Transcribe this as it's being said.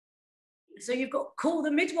So you've got Call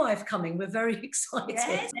the Midwife coming. We're very excited.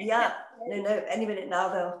 Yes. Yeah. No, any minute now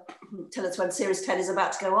they'll tell us when series 10 is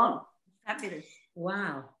about to go on. Fabulous.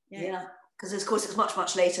 Wow. Yeah. Because of course it's much,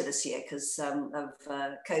 much later this year because of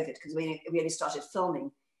COVID, because we only started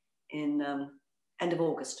filming in end of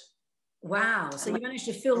August. Wow. So you managed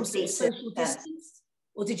to film social distance?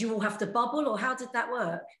 Or did you all have to bubble, or how did that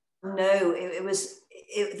work? No,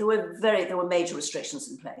 there were major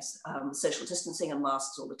restrictions in place. Social distancing and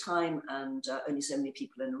masks all the time, and only so many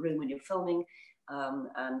people in a room when you're filming,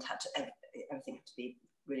 and everything had to be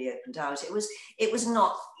really opened out. It was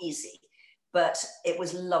not easy, but it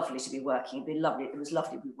was lovely to be working. It was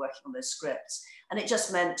lovely to be working on those scripts, and it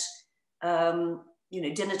just meant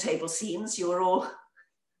dinner table scenes. You were all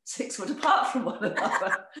 6 foot apart from one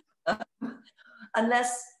another.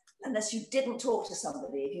 Unless you didn't talk to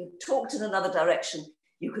somebody. If you talked in another direction,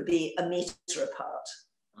 you could be a meter apart.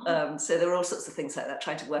 So there were all sorts of things like that,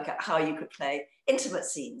 trying to work out how you could play intimate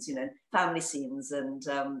scenes, family scenes and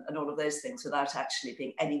all of those things without actually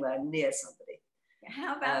being anywhere near somebody.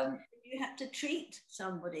 How about you had to treat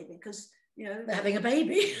somebody because, they're having a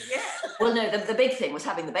baby? Yeah. Well, no, the big thing was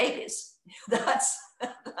having the babies. that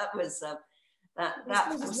was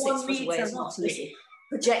 6 foot away is not easy.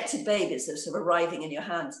 Projected babies that are sort of arriving in your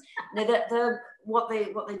hands. No, what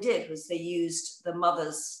they did was they used the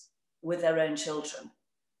mothers with their own children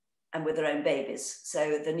and with their own babies.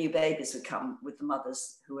 So the new babies would come with the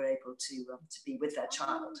mothers who were able to be with their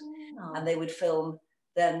child, and they would film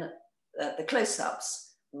then the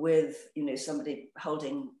close-ups with somebody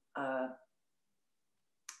holding a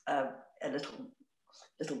little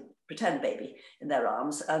pretend baby in their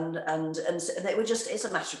arms, and they were just, it's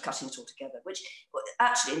a matter of cutting it all together, which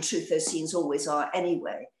actually in truth those scenes always are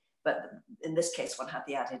anyway, but in this case one had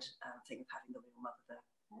the added thing of having the real mother there.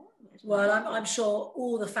 Well, I'm sure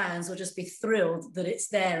all the fans will just be thrilled that it's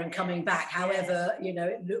there and coming back. However,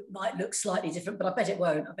 it might look slightly different, but I bet it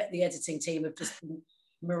won't. I bet the editing team have just been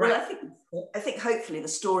miraculous. Well, I think hopefully the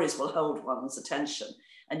stories will hold one's attention,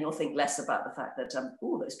 and you'll think less about the fact that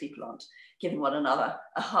those people aren't giving one another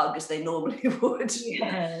a hug as they normally would.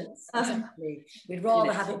 Yes, exactly. We'd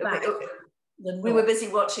rather have it back. We were busy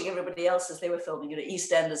watching everybody else as they were filming,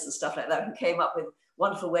 EastEnders and stuff like that, who came up with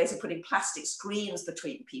wonderful ways of putting plastic screens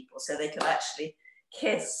between people so they could actually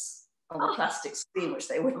kiss on the plastic screen, which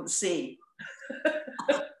they wouldn't see.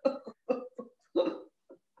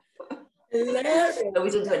 Hilarious. No, we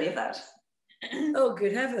didn't do any of that. Oh,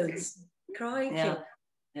 good heavens. Crikey.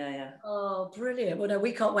 Yeah. Oh, brilliant. Well, no,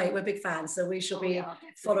 we can't wait. We're big fans, so we shall be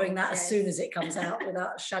following that as soon as it comes out,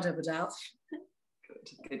 without a shadow of a doubt.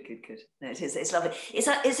 Good. No, it is. It's lovely.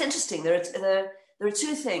 It's interesting. There are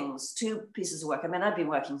two pieces of work. I mean, I've been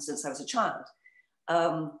working since I was a child.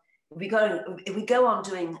 If we go on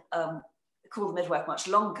doing Call the Midwife much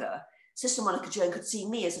longer, Sister Monica Joan could see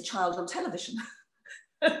me as a child on television.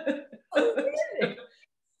 Oh, really?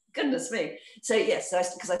 Goodness me. So yes,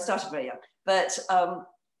 because I started very young. But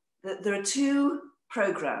there are 2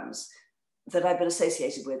 programs that I've been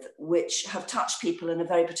associated with which have touched people in a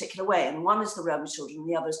very particular way. And one is the Railway Children, and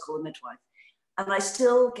the other is Call the Midwife. And I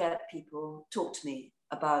still get people talk to me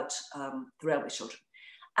about the Railway Children.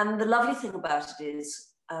 And the lovely thing about it is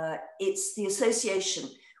it's the association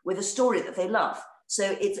with a story that they love.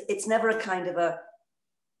 So it's never a kind of a,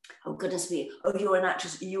 oh goodness me, oh, you're an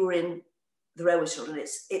actress, you were in the Railway Children.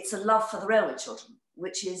 It's a love for the Railway Children,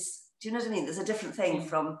 which is, do you know what I mean? There's a different thing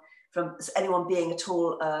from anyone being at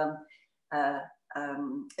all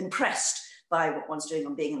impressed by what one's doing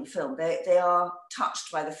on being in the film. They are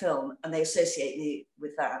touched by the film and they associate me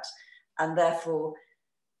with that. And therefore,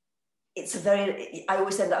 I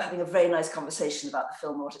always end up having a very nice conversation about the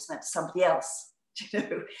film and what it's meant to somebody else,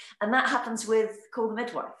 And that happens with Call the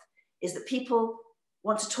Midwife, is that people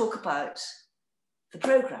want to talk about the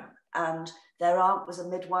programme, and their aunt was a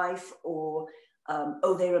midwife, or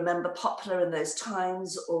they remember Poplar in those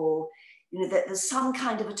times, or there's some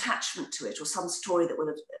kind of attachment to it, or some story that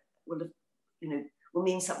will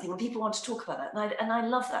mean something, and people want to talk about that, and I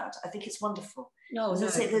love that. I think it's wonderful. As I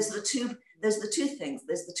say, there's the two things.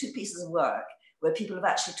 There's the 2 pieces of work where people have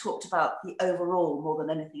actually talked about the overall more than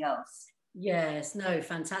anything else. Yes, no,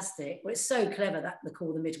 fantastic. Well, it's so clever, that the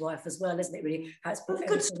Call the Midwife as well, isn't it? Really,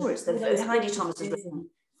 good stories. Heidi Thomas has written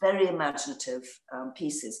very imaginative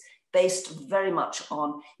pieces based very much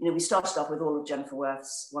on, we started off with all of Jennifer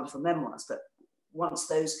Worth's wonderful memoirs, but once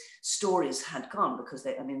those stories had gone, because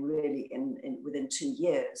really within 2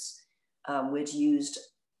 years, we'd used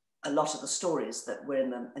a lot of the stories that were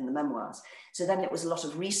in the memoirs. So then it was a lot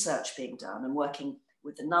of research being done and working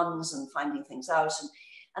with the nuns and finding things out.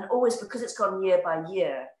 And always, because it's gone year by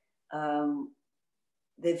year,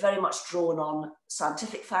 they're very much drawn on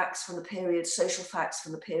scientific facts from the period, social facts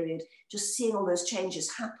from the period, just seeing all those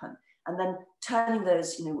changes happen, and then turning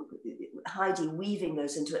those, you know, Heidi weaving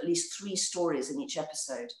those into at least 3 stories in each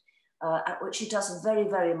episode, which she does very,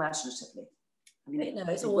 very imaginatively. I mean,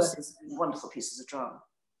 it's awesome. Wonderful pieces of drama.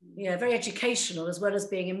 Yeah, very educational as well as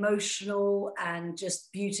being emotional and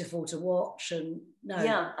just beautiful to watch. And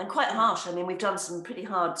yeah, and quite harsh. I mean, we've done some pretty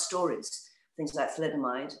hard stories, things like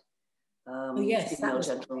thalidomide, female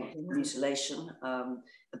genital mutilation,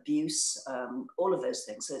 abuse, all of those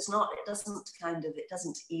things. So it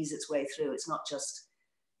doesn't ease its way through. It's not just,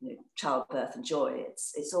 you know, childbirth and joy.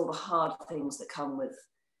 It's all the hard things that come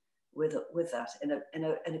with that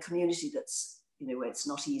in a community that's, you know, where it's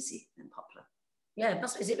not easy and popular. Yeah,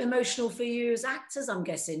 is it emotional for you as actors? I'm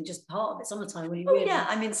guessing just part of it. Some of the time when you yeah,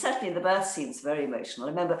 I mean, certainly the birth scene's very emotional. I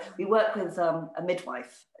remember we work with a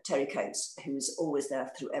midwife, Terry Coates, who's always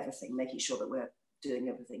there through everything, making sure that we're doing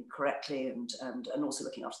everything correctly and also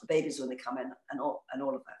looking after the babies when they come in and all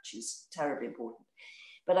of that. She's terribly important.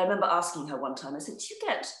 But I remember asking her one time, I said, do you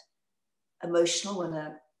get emotional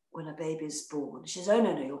when a baby's born? She says, oh,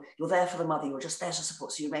 no, you're there for the mother. You're just there to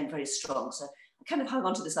support, so you remain very strong. So I kind of hung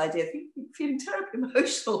on to this idea, feeling terribly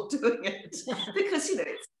emotional doing it because, you know,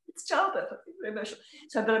 it's childbirth, I feel very emotional.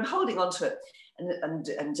 So, but I'm holding on to it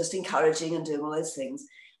and just encouraging and doing all those things.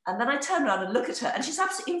 And then I turn around and look at her and she's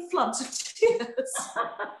absolutely in floods of tears.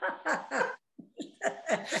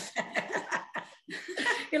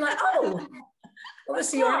 You're like, oh,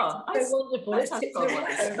 obviously you're so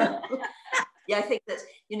wonderful. Yeah, I think that,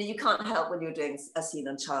 you know, you can't help when you're doing a scene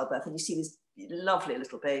on childbirth and you see these lovely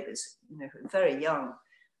little babies, you know, very young.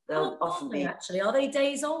 They'll often be, actually, are they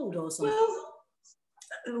days old or something?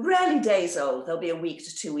 Well, rarely days old. They'll be a week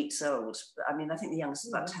to 2 weeks old. I mean, I think the youngest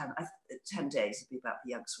is about 10 days would be about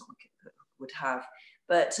the youngest one would have.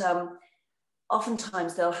 But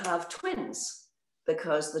oftentimes they'll have twins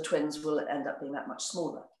because the twins will end up being that much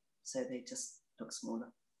smaller. So they just look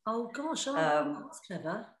smaller. Oh gosh, that's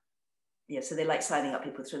clever. Yeah, so they like signing up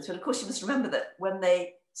people with twins. But of course you must remember that when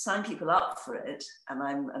they sign people up for it, and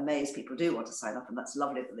I'm amazed people do want to sign up, and that's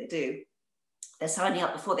lovely that they do, they're signing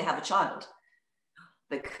up before they have a child.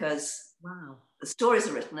 Because the stories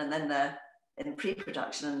are written and then they're in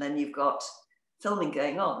pre-production and then you've got filming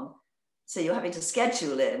going on. So you're having to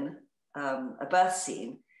schedule in a birth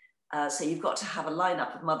scene. So you've got to have a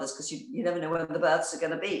lineup of mothers because you never know when the births are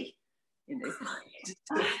going to be, you know,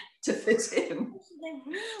 to fit in.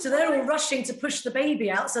 So they're all rushing to push the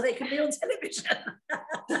baby out so they can be on television.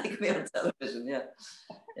 They can be on television,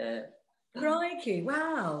 yeah. Crikey,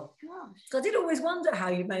 wow. Gosh. I did always wonder how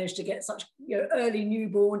you managed to get such, you know, early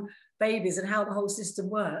newborn babies and how the whole system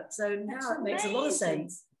worked. So now it makes a lot of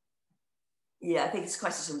sense. Yeah, I think it's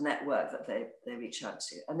quite a sort of network that they reach out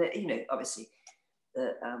to. And, you know, obviously,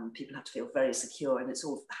 people have to feel very secure and it's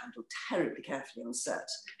all handled terribly carefully on set.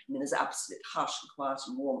 I mean, there's absolute hush and quiet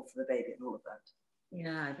and warmth for the baby and all of that.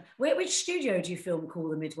 Yeah. Which studio do you film Call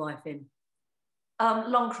the Midwife in?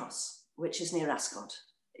 Longcross, which is near Ascot.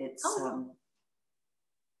 It's,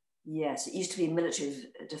 yes, it used to be a military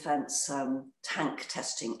defence tank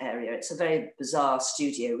testing area. It's a very bizarre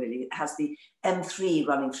studio, really. It has the M3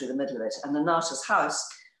 running through the middle of it, and Anata's house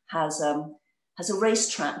has a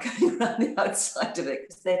racetrack going around the outside of it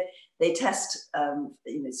because they test,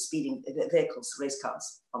 you know, speeding vehicles, race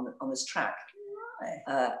cars on this track.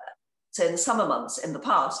 So in the summer months, in the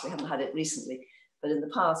past, we haven't had it recently, but in the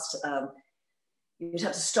past, you'd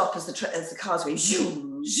have to stop as the cars went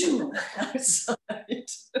zoom, zoom outside.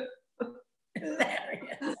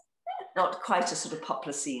 Hilarious. Not quite a sort of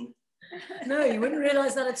popular scene. No, you wouldn't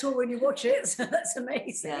realise that at all when you watch it. So that's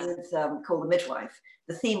amazing. Yeah, it's Call the Midwife.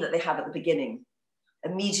 The theme that they have at the beginning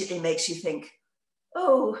immediately makes you think,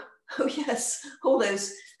 oh yes, all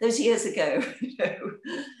those years ago, you know,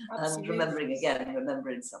 and remembering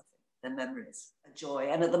something, their memories, a joy.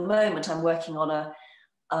 And at the moment, I'm working on a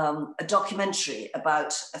documentary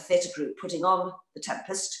about a theatre group putting on The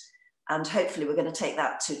Tempest, and hopefully we're going to take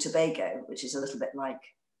that to Tobago, which is a little bit like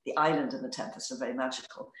the island and The Tempest are very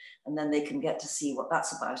magical, and then they can get to see what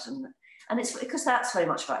that's about, and it's because that's very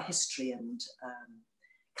much about history and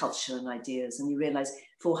culture and ideas, and you realise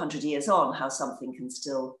 400 years on how something can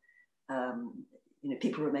still, you know,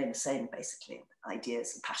 people remain the same basically,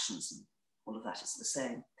 ideas and passions and all of that is the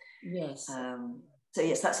same. Yes. So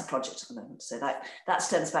yes, that's a project at the moment. So that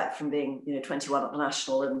stems back from being, you know, 21 at the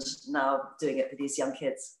National and now doing it with these young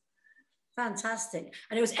kids. Fantastic.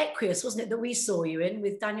 And it was Equius, wasn't it, that we saw you in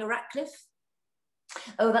with Daniel Radcliffe?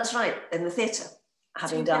 Oh, that's right, in the theatre,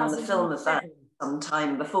 having done the film of that some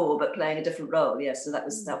time before, but playing a different role. Yes, so that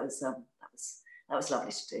was That was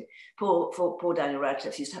lovely to do. Poor Daniel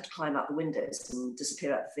Radcliffe used to have to climb out the windows and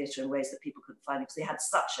disappear out the theatre in ways that people couldn't find him, because they had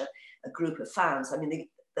such a group of fans. I mean,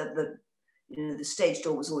 the stage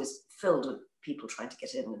door was always filled with people trying to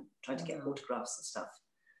get in and trying to get autographs and stuff.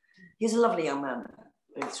 He's a lovely young man,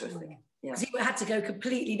 really terrific. Yeah. Because he had to go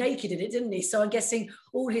completely naked in it, didn't he? So I'm guessing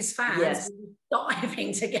all his fans were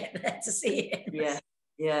diving to get there to see him. Yeah,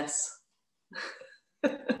 yes.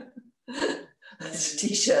 There's a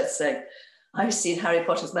t-shirt saying, "I've seen Harry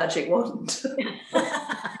Potter's magic wand."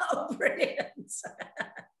 Oh, brilliant.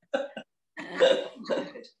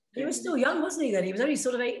 He was still young, wasn't he then? He was only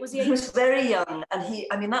sort of 8, was he 8? He was very young, and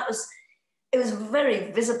it was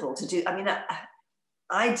very visible to do. I mean,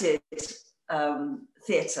 I did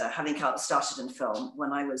theatre, having started in film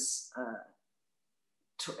when I was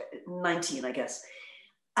 19, I guess.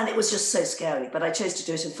 And it was just so scary, but I chose to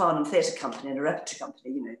do it in Farnham Theatre Company, in a repertory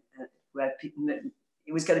company, you know, where people,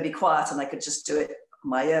 it was going to be quiet and I could just do it on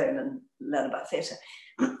my own and learn about theatre.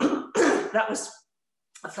 That was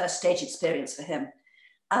a first stage experience for him.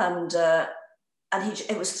 And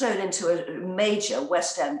it was thrown into a major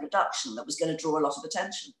West End production that was going to draw a lot of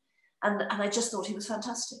attention. And I just thought he was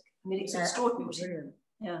fantastic. I mean, it's extraordinary. Brilliant.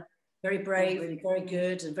 Yeah. Very brave, really very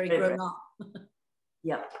good, and very grown up.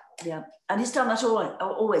 Yeah, yeah. And he's done that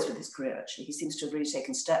always with his career, actually. He seems to have really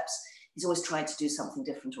taken steps. He's always tried to do something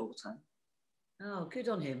different all the time. Oh, good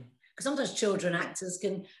on him. Because sometimes children actors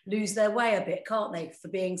can lose their way a bit, can't they, for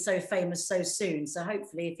being so famous so soon. So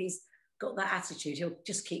hopefully if he's got that attitude, he'll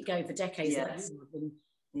just keep going for decades. Yes.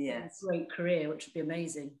 Yes. Great career, which would be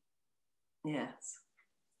amazing. Yes.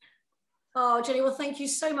 Oh, Jenny, well, thank you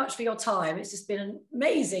so much for your time. It's just been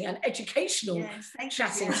amazing and educational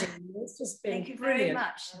chatting to you. It's just been thank you brilliant. very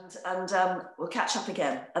much. And we'll catch up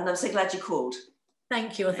again. And I'm so glad you called.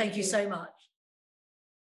 Thank you. Well, thank you so much.